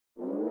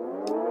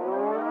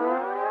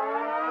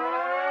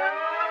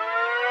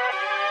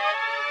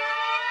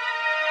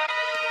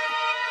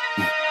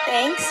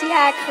Thanks,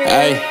 yeah, crew.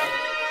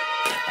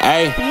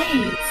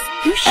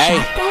 Hey,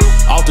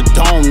 off the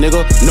dome,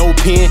 nigga, no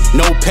pen,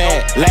 no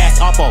pad.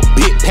 Last off a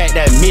big pack,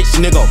 that Mitch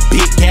nigga,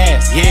 big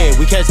gas. Yeah,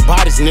 we catch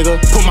bodies,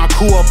 nigga, put my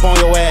crew up on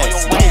your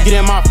ass. Don't get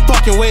in my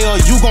fucking way or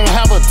you gon'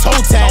 have a toe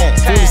tag.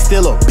 Fool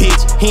still a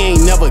bitch, he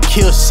ain't never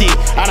kill shit.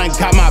 I done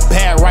got my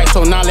bad right,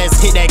 so now let's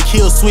hit that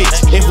kill switch.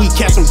 If we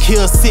catch him,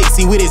 kill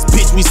 60 with his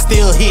bitch, we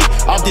still hit.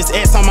 Off this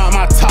ass, I'm out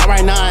my top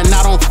right now and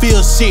I don't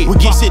feel shit.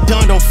 We get shit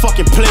done, don't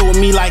fucking play with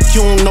me like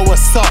you don't know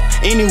what's up.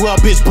 Anywhere,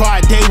 bitch,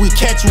 broad day, we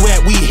catch you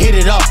at, we hit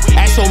it up.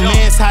 Ask your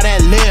mans how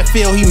that lead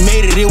feel, he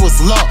made it, it was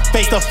luck.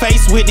 Face to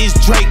face with this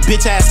Drake,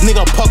 bitch ass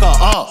nigga, pucker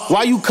up.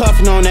 Why you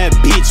cuffing on that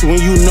bitch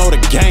when you know the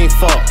game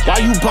fucked?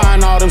 Why you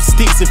buying all them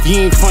sticks if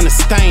you ain't finna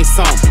stain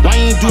something? Why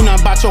you ain't do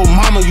nothing about your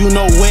mama, you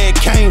know where it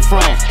came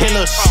from?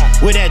 Hella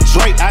with that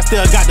Drake, I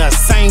still got the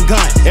same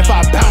gun. If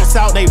I bounce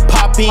out, they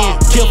pop in.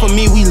 Kill for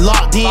me, we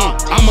locked in.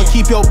 I'ma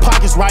keep your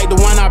pockets right, the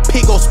one I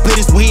pick gon'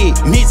 split his wig.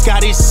 Mitch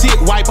got his shit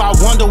wipe, I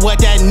wonder what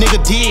that nigga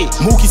did.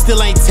 Mookie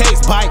still ain't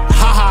text bite,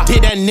 haha,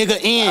 hit that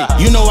nigga in.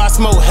 You know I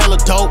smoke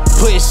hella dope,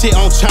 putting shit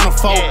on channel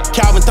 4.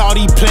 Calvin thought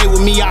he played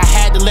with me, I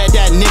had to let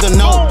that nigga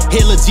know.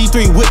 Hitler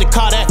G3 with the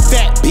car, that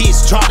fat bitch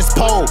dropped his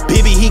pole.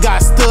 Baby, he got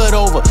stood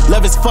over,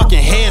 left his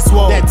fucking head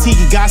swole. That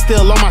Tiki got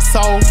still on my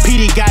soul,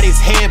 PD got his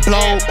head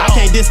blown. I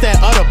can't diss that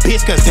other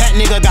bitch, cause that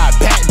nigga got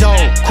back door.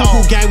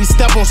 Cuckoo gang, we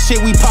step on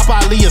shit, we pop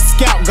out, leave a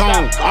scalp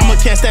gone. I'ma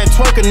catch that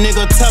twerker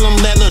nigga, tell him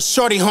let lil'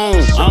 shorty home.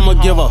 I'ma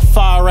give her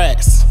 5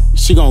 racks,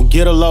 she gon'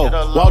 get her low.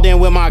 Walked in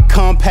with my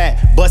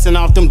compact, bustin'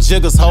 off them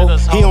jiggers, ho.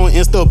 He on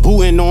Insta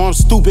bootin', know I'm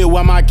stupid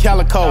with my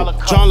calico.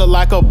 John look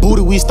like a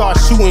booty, we start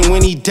shooting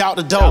when he doubt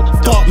the dope.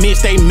 Fuck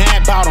Mitch, they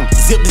mad bout him.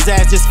 Zipped his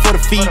ass just for the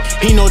feet.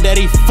 He know that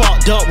he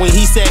fucked up when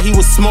he said he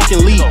was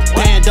smoking leaf.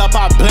 Band up,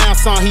 I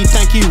blast on, he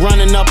think he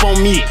running up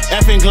on me.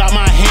 Effing Glock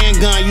my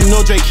handgun, you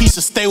know Drake, he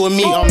should stay with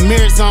me. A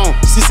mirror zone,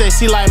 she say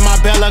she like my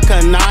Bella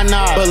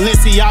Canana.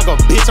 Balenciaga,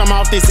 bitch, I'm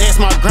off this ass,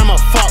 my grandma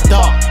fucked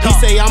up. He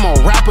say I'm a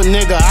rapper,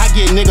 nigga, I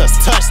get niggas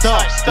touched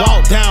up.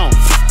 Walk down,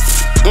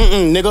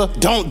 nigga,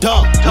 don't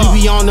duck.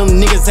 We be on them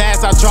niggas'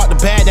 ass, I drop the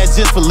bag, that's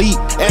just for leak.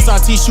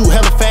 SRT shoot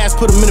hella fast,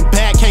 put him in the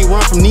bag, can't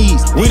run from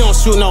these. We don't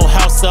shoot no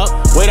house up,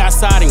 wait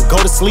outside and go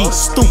to sleep.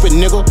 Stupid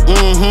nigga,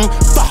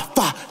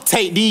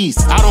 take these.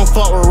 I don't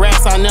fuck with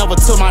rats, I never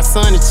took my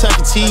son to Chuck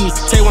E. Cheese.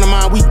 Take one of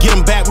mine, we get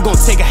him back, we gon'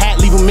 take a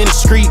hat, leave him in the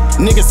street.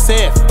 Nigga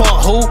said,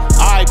 fuck who?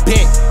 I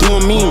bet,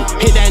 doing me.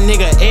 Hit that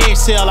nigga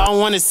eggshell, I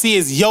wanna see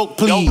his yoke,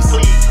 please.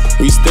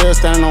 We still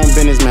standing on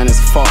business, man. It's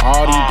fuck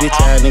all these bitch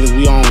ass niggas.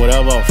 We on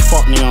whatever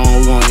fuck nigga on.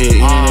 We gon' hit any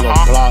nigga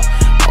block.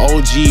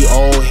 OG,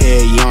 old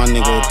head, young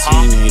nigga,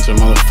 teenager,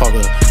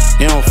 motherfucker.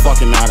 It don't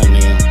fucking matter,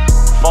 nigga.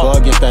 Go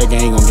against that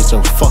game, you gon' get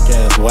your fuck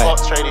ass whack.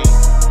 Fuck trading.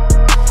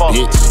 Fuck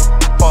bitch.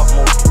 Fuck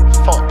Mookie.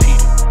 Fuck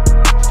Peter.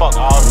 Fuck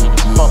all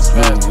these. Fuck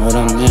Spaz. What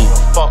I'm in.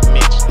 Fuck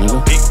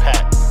Mitch. Big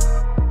Pat.